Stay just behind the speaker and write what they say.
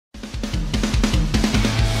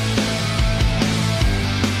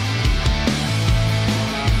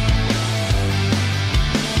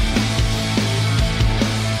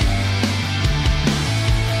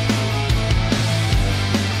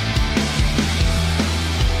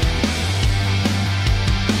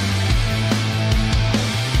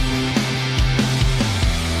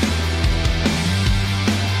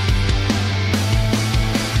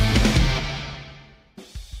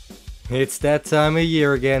It's that time of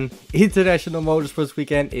year again. International Motorsports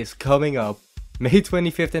Weekend is coming up. May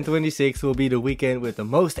 25th and 26th will be the weekend with the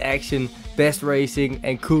most action, best racing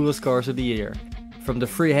and coolest cars of the year. From the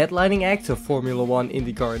free headlining acts of Formula 1,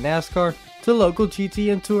 IndyCar and NASCAR to local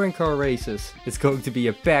GT and touring car races. It's going to be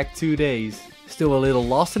a packed 2 days. Still a little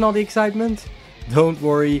lost in all the excitement? Don't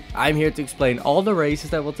worry, I'm here to explain all the races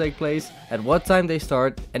that will take place, at what time they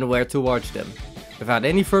start and where to watch them. Without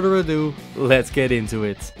any further ado, let's get into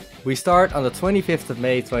it. We start on the 25th of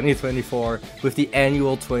May 2024 with the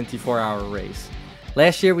annual 24-hour race.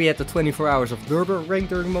 Last year we had the 24 hours of Nürburgring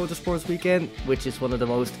during Motorsports Weekend, which is one of the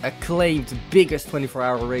most acclaimed, biggest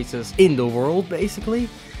 24-hour races in the world basically.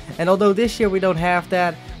 And although this year we don't have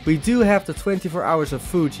that, we do have the 24 hours of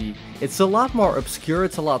Fuji. It's a lot more obscure,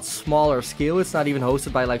 it's a lot smaller scale, it's not even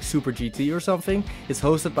hosted by like Super GT or something. It's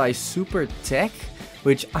hosted by Super Tech,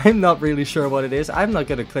 which I'm not really sure what it is. I'm not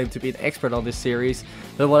gonna claim to be an expert on this series,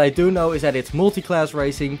 but what I do know is that it's multi-class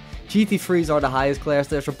racing. GT3s are the highest class,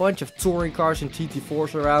 there's a bunch of touring cars and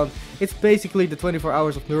GT4s around. It's basically the 24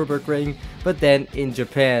 hours of Nürburgring, but then in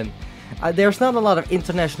Japan. There's not a lot of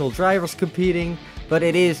international drivers competing, but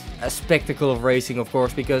it is a spectacle of racing, of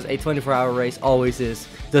course, because a 24-hour race always is.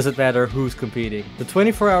 Doesn't matter who's competing. The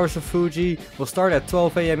 24 hours of Fuji will start at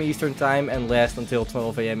 12 AM Eastern Time and last until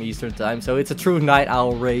 12 AM Eastern Time, so it's a true night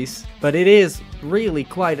owl race. But it is really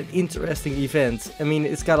quite an interesting event. I mean,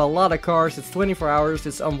 it's got a lot of cars, it's 24 hours,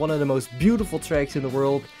 it's on one of the most beautiful tracks in the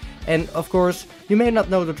world. And of course, you may not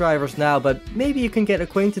know the drivers now, but maybe you can get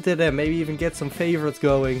acquainted to them, maybe even get some favorites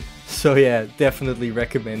going. So yeah, definitely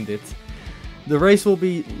recommend it. The race will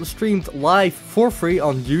be streamed live for free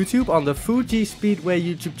on YouTube on the Fuji Speedway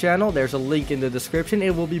YouTube channel. There's a link in the description.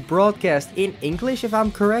 It will be broadcast in English if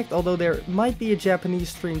I'm correct, although there might be a Japanese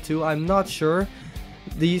stream too, I'm not sure.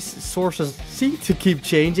 These sources seem to keep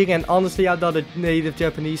changing, and honestly I'm not a native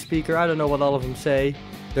Japanese speaker, I don't know what all of them say.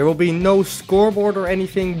 There will be no scoreboard or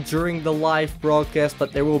anything during the live broadcast,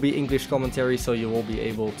 but there will be English commentary, so you will be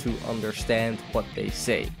able to understand what they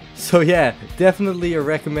say. So yeah, definitely a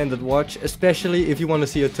recommended watch, especially if you want to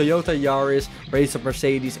see a Toyota Yaris race a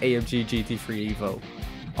Mercedes AMG GT3 Evo.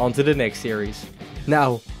 On to the next series.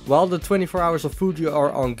 Now, while the 24 hours of Fuji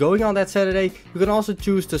are ongoing on that Saturday, you can also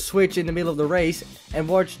choose to switch in the middle of the race and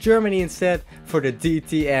watch Germany instead for the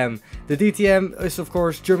DTM. The DTM is of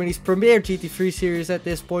course Germany's premier GT3 series at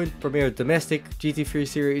this point, premier domestic GT3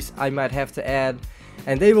 series I might have to add,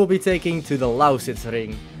 and they will be taking to the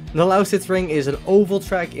Lausitzring. The Lausitzring is an oval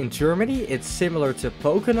track in Germany, it's similar to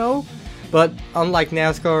Pocono. But unlike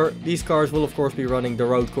NASCAR, these cars will of course be running the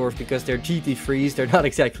road course because they're GT3s, they're not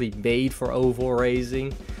exactly made for oval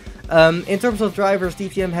racing. In terms of drivers,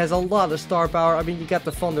 DTM has a lot of star power. I mean, you got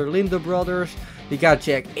the Van der Linde brothers, you got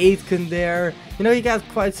Jack Aitken there, you know, you got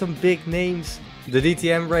quite some big names. The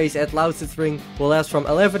DTM race at Lausitzring will last from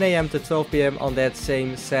 11 AM to 12 PM on that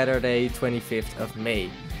same Saturday, 25th of May.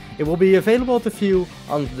 It will be available to view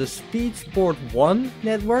on the Speed Sport 1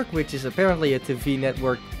 network, which is apparently a TV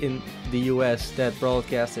network in the US that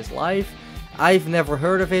broadcasts this live. I've never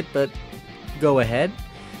heard of it, but go ahead.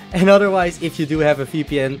 And otherwise, if you do have a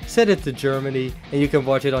VPN, set it to Germany and you can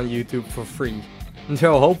watch it on YouTube for free.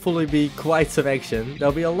 There will hopefully be quite some action.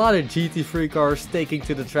 There'll be a lot of GT3 cars taking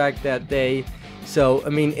to the track that day. So, I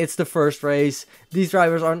mean, it's the first race. These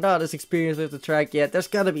drivers are not as experienced with the track yet. There's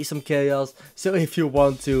gotta be some chaos. So if you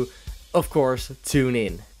want to, of course, tune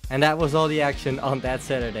in. And that was all the action on that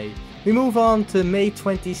Saturday. We move on to May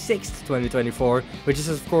 26th, 2024, which is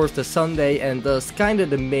of course the Sunday and thus kinda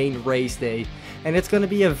the main race day. And it's gonna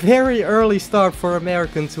be a very early start for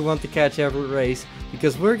Americans who want to catch every race,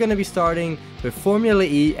 because we're gonna be starting with Formula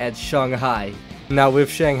E at Shanghai. Now with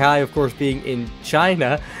Shanghai of course being in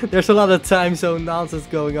China, there's a lot of time zone nonsense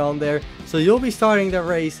going on there, so you'll be starting the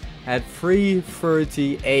race at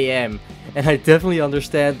 3:30 AM. And I definitely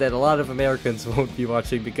understand that a lot of Americans won't be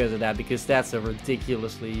watching because of that, because that's a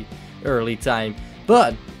ridiculously early time.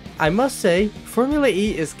 But I must say, Formula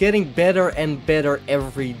E is getting better and better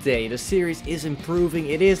every day. The series is improving,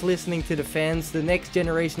 it is listening to the fans, the next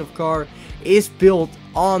generation of car is built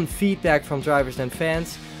on feedback from drivers and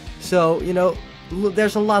fans. So, you know,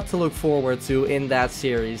 there's a lot to look forward to in that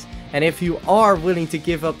series. And if you are willing to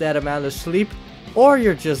give up that amount of sleep, or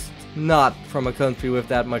you're just not from a country with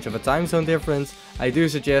that much of a time zone difference, I do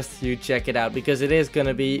suggest you check it out, because it is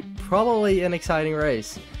gonna be probably an exciting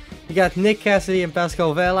race. You got Nick Cassidy and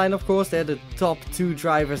Pascal Wehrlein, of course, they're the top 2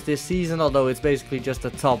 drivers this season, although it's basically just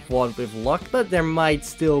the top 1 with luck, but there might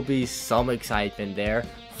still be some excitement there.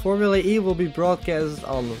 Formula E will be broadcast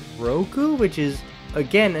on Roku, which is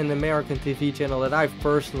again an American TV channel that I've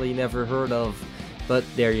personally never heard of. but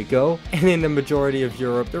there you go. And in the majority of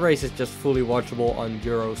Europe, the race is just fully watchable on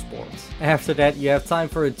Eurosports. After that, you have time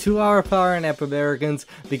for a 2-hour Power Nap Americans,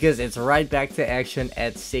 because it's right back to action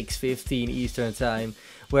at 6:15 Eastern Time,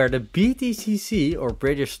 where the BTCC, or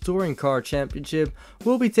British Touring Car Championship,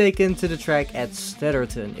 will be taken to the track at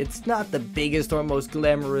Snetterton. It's not the biggest or most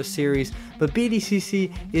glamorous series, but BTCC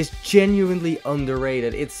is genuinely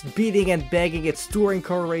underrated. It's beating and bagging its touring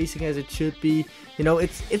car racing as it should be. You know,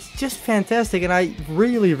 it's just fantastic, and I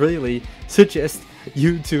really suggest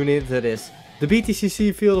you tune into this. The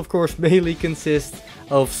BTCC field, of course, mainly consists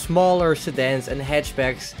of smaller sedans and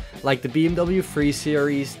hatchbacks like the BMW 3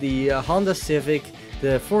 Series, the Honda Civic,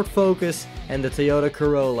 the Ford Focus and the Toyota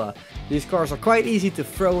Corolla. These cars are quite easy to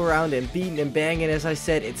throw around and beat and bang, and as I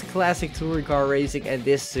said, it's classic touring car racing, and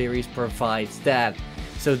this series provides that.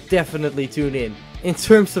 So definitely tune in. In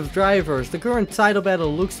terms of drivers, the current title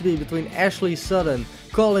battle looks to be between Ashley Sutton,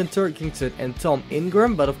 Colin Turkington and Tom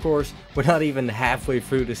Ingram, but of course we're not even halfway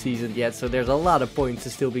through the season yet, so there's a lot of points to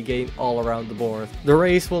still be gained all around the board. The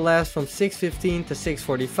race will last from 6:15 to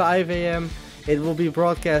 6:45 AM. It will be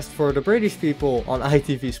broadcast for the British people on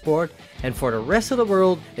ITV Sport, and for the rest of the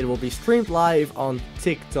world it will be streamed live on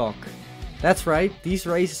TikTok. That's right, these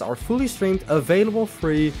races are fully streamed, available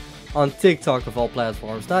free on TikTok of all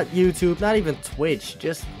platforms. Not YouTube, not even Twitch,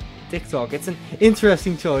 just TikTok. It's an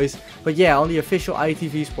interesting choice, but yeah, on the official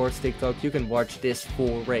ITV Sports TikTok you can watch this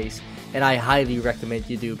full race, and I highly recommend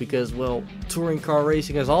you do, because, well, touring car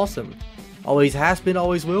racing is awesome. Always has been,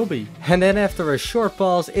 always will be. And then after a short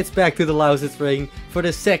pause, it's back to the Lausitz Ring for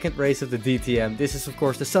the second race of the DTM. This is of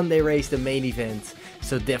course the Sunday race, the main event,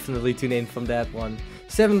 so definitely tune in from that one.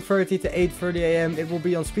 7:30 to 8:30 AM, it will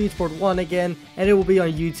be on Speedsport 1 again, and it will be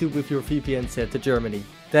on YouTube with your VPN set to Germany.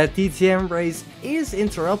 That DTM race is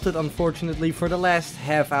interrupted, unfortunately, for the last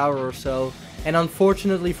half hour or so, and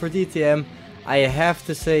unfortunately for DTM, I have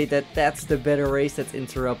to say that that's the better race that's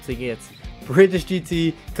interrupting it. British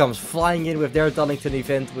GT comes flying in with their Donington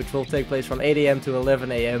event, which will take place from 8 AM to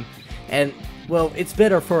 11 AM, and, well, it's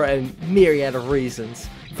better for a myriad of reasons.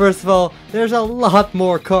 First of all, there's a lot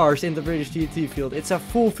more cars in the British GT field. It's a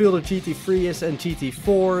full field of GT3s and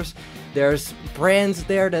GT4s. There's brands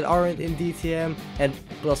there that aren't in DTM, and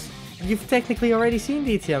plus, you've technically already seen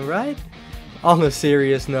DTM, right? On a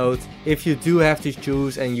serious note, if you do have to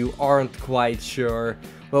choose and you aren't quite sure,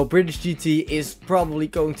 well, British GT is probably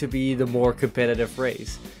going to be the more competitive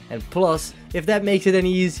race. And plus, if that makes it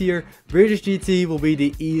any easier, British GT will be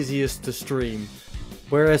the easiest to stream.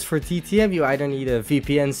 Whereas for DTM you either need a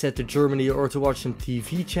VPN set to Germany or to watch some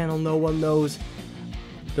TV channel no one knows.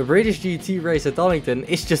 The British GT race at Donington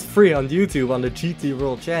is just free on YouTube on the GT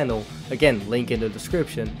World channel. Again, link in the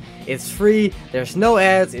description. It's free, there's no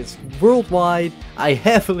ads, it's worldwide. I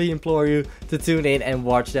heavily implore you to tune in and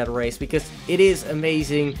watch that race, because it is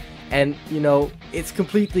amazing, and you know, it's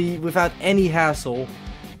completely without any hassle.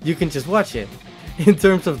 You can just watch it. In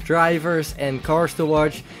terms of drivers and cars to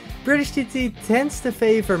watch, British GT tends to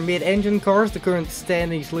favor mid-engine cars. The current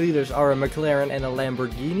standings leaders are a McLaren and a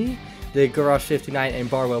Lamborghini. The Garage 59 and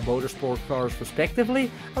Barwell Motorsports cars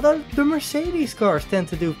respectively, although the Mercedes cars tend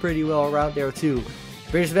to do pretty well around there too.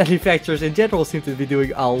 British manufacturers in general seem to be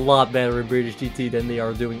doing a lot better in British GT than they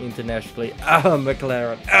are doing internationally.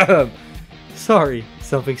 McLaren. Sorry,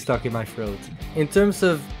 something stuck in my throat. In terms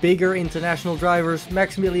of bigger international drivers,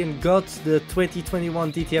 Maximilian Gotts, the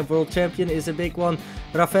 2021 DTM World Champion, is a big one.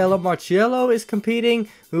 Raffaello Marciello is competing,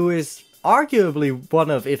 who is arguably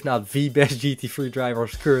one of, if not the best GT3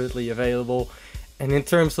 drivers currently available. And in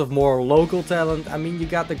terms of more local talent, I mean, you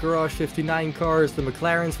got the Garage 59 cars, the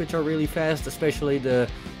McLarens, which are really fast, especially the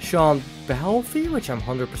Sean Belfi, which I'm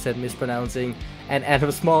 100% mispronouncing, and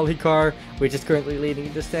Adam Smalley car, which is currently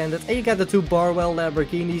leading the standard. And you got the two Barwell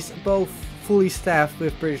Lamborghinis, both fully staffed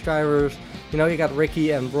with British drivers. You know, you got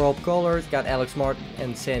Ricky and Rob Collard, you got Alex Martin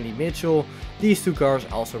and Sandy Mitchell. These two cars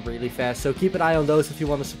are also really fast, so keep an eye on those if you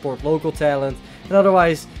want to support local talent. And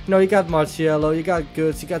otherwise, you know, you got Marciello, you got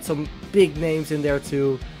Goods, you got some big names in there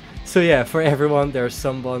too. So yeah, for everyone, there's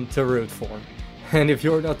someone to root for. And if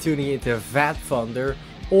you're not tuning into that thunder,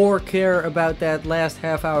 or care about that last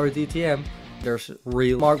half hour DTM, there's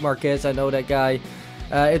real Marc Marquez, I know that guy.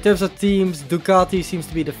 In terms of teams, Ducati seems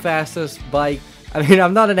to be the fastest bike. I mean,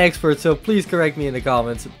 I'm not an expert, so please correct me in the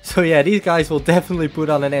comments. So yeah, these guys will definitely put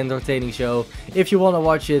on an entertaining show. If you want to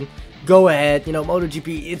watch it, go ahead. You know,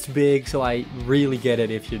 MotoGP, it's big, so I really get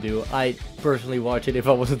it if you do. I personally watch it if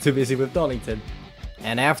I wasn't too busy with Donington.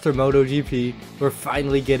 And after MotoGP, we're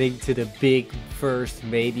finally getting to the big first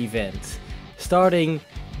main event. Starting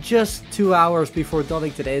just 2 hours before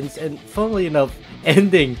Donington ends, and funnily enough,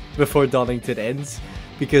 ending before Donington ends.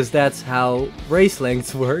 because that's how race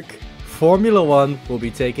lengths work. Formula 1 will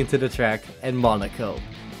be taken to the track at Monaco.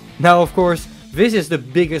 Now of course, this is the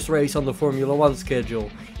biggest race on the Formula 1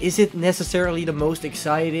 schedule. Is it necessarily the most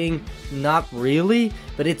exciting? Not really,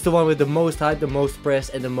 but it's the one with the most hype, the most press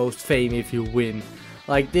and the most fame if you win.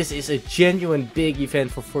 Like, this is a genuine big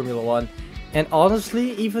event for Formula 1. And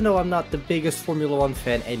honestly, even though I'm not the biggest Formula 1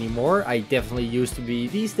 fan anymore, I definitely used to be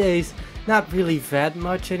these days, not really that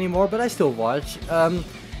much anymore, but I still watch.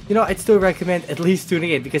 You know, I'd still recommend at least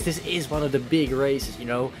tuning in, because this is one of the big races, you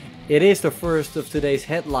know. It is the first of today's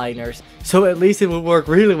headliners, so at least it will work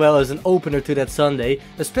really well as an opener to that Sunday,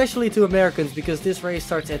 especially to Americans, because this race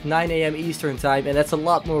starts at 9 AM Eastern time, and that's a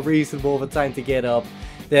lot more reasonable of a time to get up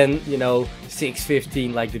than, you know,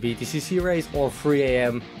 6:15 like the BTCC race or 3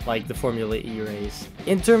 AM like the Formula E race.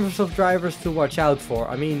 In terms of drivers to watch out for,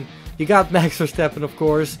 I mean, you got Max Verstappen, of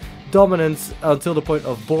course, dominance until the point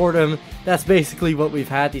of boredom. That's basically what we've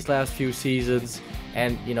had these last few seasons.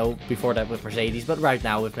 And, you know, before that with Mercedes, but right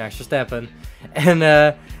now with Max Verstappen. And,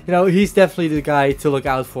 you know, he's definitely the guy to look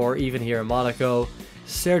out for, even here in Monaco.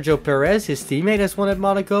 Sergio Perez, his teammate, has won at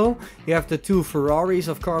Monaco. You have the two Ferraris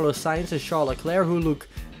of Carlos Sainz and Charles Leclerc, who look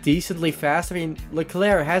decently fast. I mean,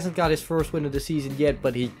 Leclerc hasn't got his first win of the season yet,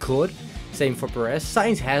 but he could. Same for Perez.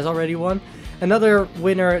 Sainz has already won. Another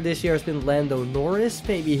winner this year has been Lando Norris.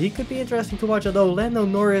 Maybe he could be interesting to watch, although Lando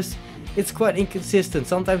Norris, it's quite inconsistent.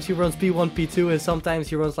 Sometimes he runs P1, P2, and sometimes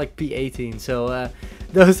he runs like P18. So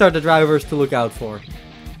those are the drivers to look out for.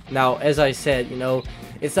 Now, as I said, you know,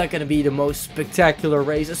 it's not going to be the most spectacular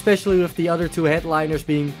race, especially with the other two headliners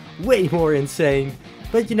being way more insane.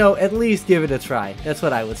 But, you know, at least give it a try. That's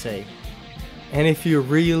what I would say. And if you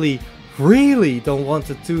really don't want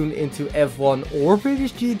to tune into F1 or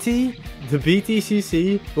British GT, the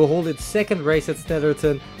BTCC will hold its second race at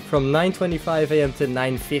Snetterton from 9:25 AM to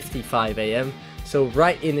 9:55 AM. So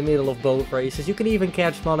right in the middle of both races. You can even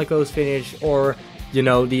catch Monaco's finish or, you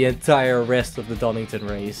know, the entire rest of the Donington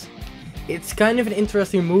race. It's kind of an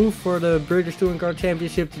interesting move for the British Touring Car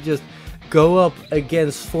Championship to just go up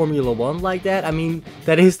against Formula 1 like that. I mean,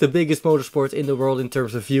 that is the biggest motorsport in the world in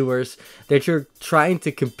terms of viewers that you're trying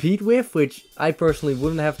to compete with, which I personally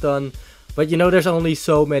wouldn't have done. But you know, there's only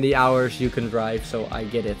so many hours you can drive, so I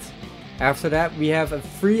get it. After that, we have a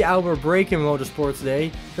 3-hour break in Motorsports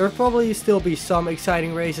Day. There will probably still be some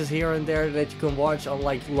exciting races here and there that you can watch on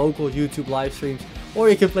like local YouTube live streams, or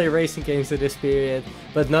you can play racing games in this period,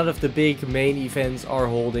 but none of the big main events are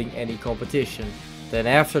holding any competition. Then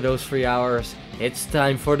after those 3 hours, it's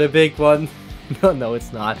time for the big one. No,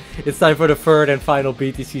 it's not. It's time for the third and final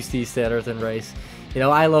BTCC Snetterton race. You know,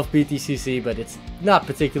 I love BTCC, but it's not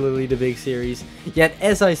particularly the big series. Yet,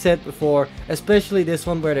 as I said before, especially this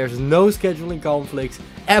one where there's no scheduling conflicts,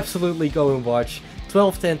 absolutely go and watch.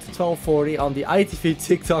 12:10 to 12:40 on the ITV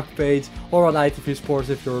TikTok page or on ITV Sports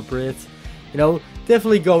if you're a Brit. You know,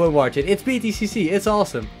 definitely go and watch it. It's BTCC, it's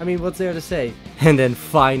awesome. I mean, what's there to say? And then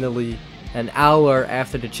finally, an hour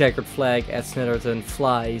after the checkered flag at Snetterton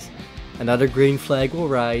flies, another green flag will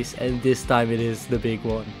rise, and this time it is the big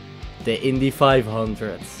one. The Indy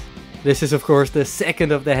 500. This is of course the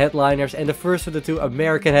second of the headliners and the first of the two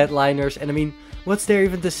American headliners, and I mean, what's there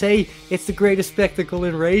even to say? It's the greatest spectacle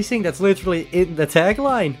in racing. That's literally in the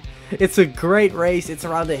tagline. It's a great race. It's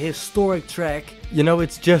around a historic track. You know,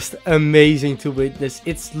 it's just amazing to witness.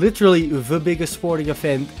 It's literally the biggest sporting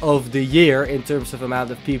event of the year in terms of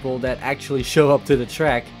amount of people that actually show up to the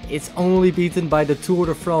track. It's only beaten by the Tour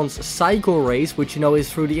de France cycle race, which, you know,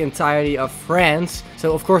 is through the entirety of France.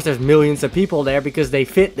 So of course there's millions of people there because they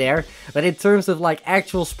fit there. But in terms of like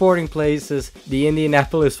actual sporting places, the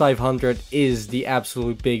Indianapolis 500 is the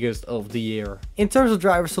absolute biggest of the year. In terms of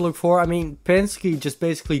drivers to look for, I mean, Penske just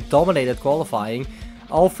basically dominated qualifying.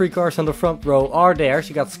 All three cars on the front row are there. So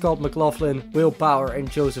you got Scott McLaughlin, Will Power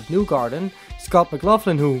and Joseph Newgarden. Scott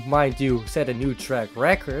McLaughlin, who, mind you, set a new track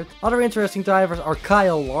record. Other interesting drivers are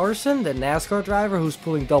Kyle Larson, the NASCAR driver who's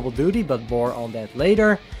pulling double duty, but more on that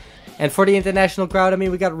later. And for the international crowd, I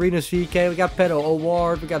mean, we got Rinus VeeKay, we got Pedro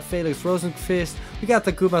O'Ward, we got Felix Rosenqvist, we got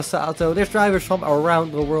Takuma Sato. There's drivers from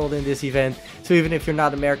around the world in this event, so even if you're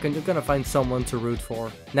not American, you're gonna find someone to root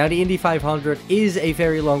for. Now, the Indy 500 is a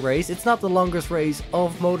very long race. It's not the longest race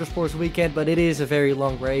of Motorsports weekend, but it is a very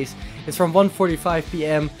long race. It's from 1:45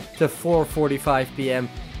 PM to 4:45 PM,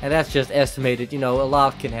 and that's just estimated. You know, a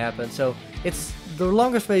lot can happen. So it's the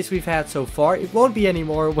longest race we've had so far. It won't be any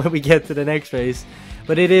more when we get to the next race.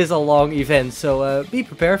 But it is a long event, so be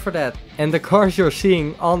prepared for that. And the cars you're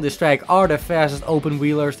seeing on this track are the fastest open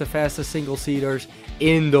wheelers, the fastest single seaters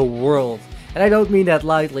in the world. And I don't mean that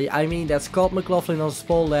lightly. I mean that Scott McLaughlin on his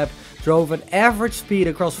pole lap drove an average speed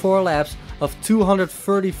across 4 laps of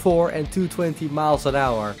 234 and 220 miles an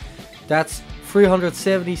hour. That's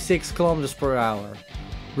 376 kilometers per hour.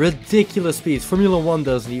 Ridiculous speeds. Formula 1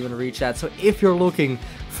 doesn't even reach that. So if you're looking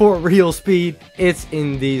for real speed, it's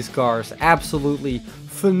in these cars. Absolutely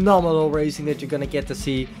phenomenal racing that you're gonna get to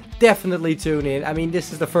see. Definitely tune in. I mean,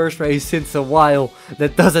 this is the first race since a while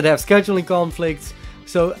that doesn't have scheduling conflicts.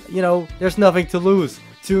 So, you know, there's nothing to lose.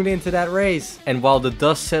 Tune into that race. And while the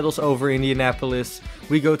dust settles over Indianapolis,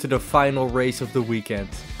 we go to the final race of the weekend.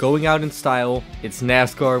 Going out in style, it's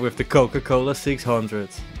NASCAR with the Coca-Cola 600.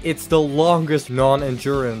 It's the longest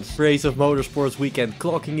non-endurance race of Motorsports weekend,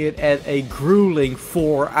 clocking it at a grueling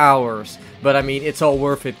 4 hours. But I mean, it's all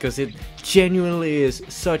worth it because it genuinely is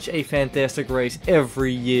such a fantastic race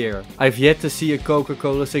every year. I've yet to see a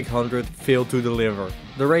Coca-Cola 600 fail to deliver.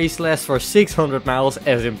 The race lasts for 600 miles,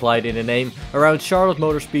 as implied in the name, around Charlotte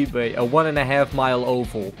Motor Speedway, a 1.5 mile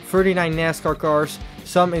oval. 39 NASCAR cars,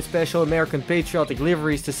 some in special American patriotic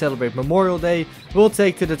liveries to celebrate Memorial Day, will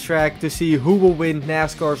take to the track to see who will win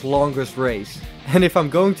NASCAR's longest race. And if I'm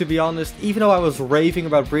going to be honest, even though I was raving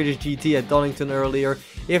about British GT at Donington earlier,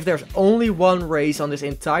 if there's only one race on this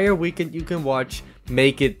entire weekend you can watch,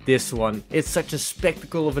 make it this one. It's such a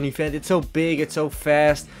spectacle of an event. It's so big, it's so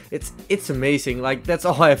fast, it's amazing. Like, that's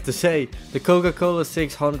all I have to say. The Coca-Cola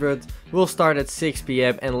 600 will start at 6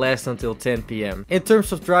 PM and last until 10 PM. In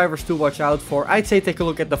terms of drivers to watch out for, I'd say take a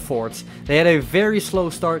look at the Fords. They had a very slow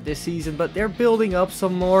start this season, but they're building up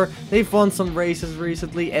some more. They've won some races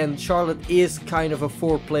recently, and Charlotte is kind of a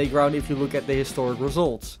Ford playground if you look at the historic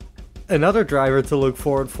results. Another driver to look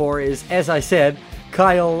forward for is, as I said,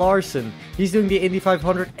 Kyle Larson. He's doing the Indy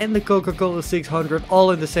 500 and the Coca-Cola 600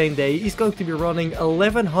 all in the same day. He's going to be running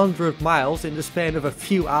 1100 miles in the span of a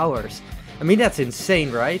few hours. I mean, that's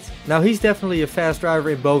insane, right? Now, he's definitely a fast driver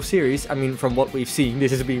in both series. I mean, from what we've seen,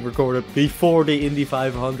 this is being recorded before the Indy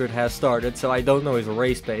 500 has started, so I don't know his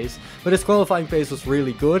race pace. But his qualifying pace was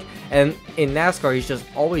really good, and in NASCAR, he's just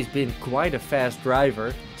always been quite a fast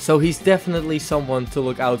driver. So he's definitely someone to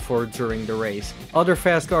look out for during the race. Other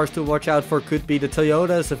fast cars to watch out for could be the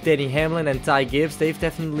Toyotas of Denny Hamlin and Ty Gibbs. They've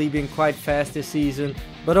definitely been quite fast this season.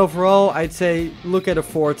 But overall, I'd say look at the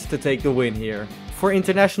Fords to take the win here. For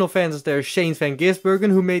international fans, there's Shane van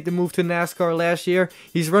Gisbergen, who made the move to NASCAR last year.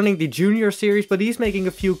 He's running the Junior Series, but he's making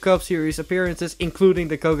a few Cup Series appearances, including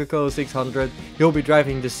the Coca-Cola 600. He'll be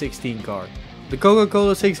driving the 16 car. The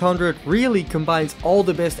Coca-Cola 600 really combines all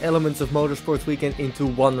the best elements of Motorsports weekend into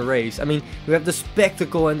one race. I mean, you have the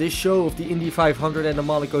spectacle and this show of the Indy 500 and the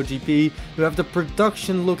Monaco GP. You have the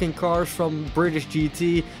production looking cars from British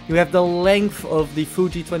GT. You have the length of the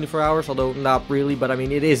Fuji 24 hours, although not really, but I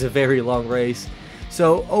mean, it is a very long race.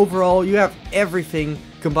 So overall, you have everything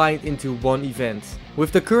combined into one event.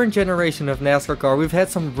 With the current generation of NASCAR car, we've had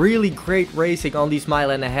some really great racing on these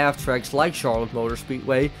mile-and-a-half tracks like Charlotte Motor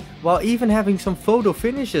Speedway, while even having some photo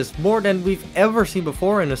finishes, more than we've ever seen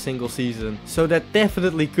before in a single season. So that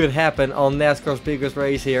definitely could happen on NASCAR's biggest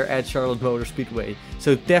race here at Charlotte Motor Speedway.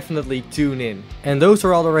 So definitely tune in. And those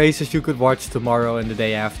are all the races you could watch tomorrow and the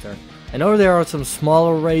day after. I know there are some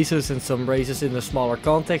smaller races and some races in a smaller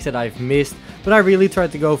context that I've missed, but I really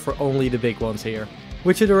tried to go for only the big ones here.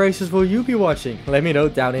 Which of the races will you be watching? Let me know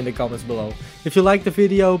down in the comments below. If you liked the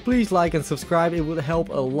video, please like and subscribe, it would help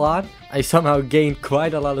a lot. I somehow gained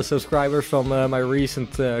quite a lot of subscribers from my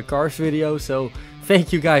recent cars video, so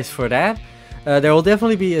thank you guys for that. There will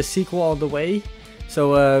definitely be a sequel on the way,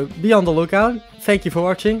 so be on the lookout. Thank you for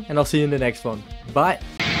watching, and I'll see you in the next one.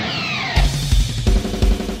 Bye!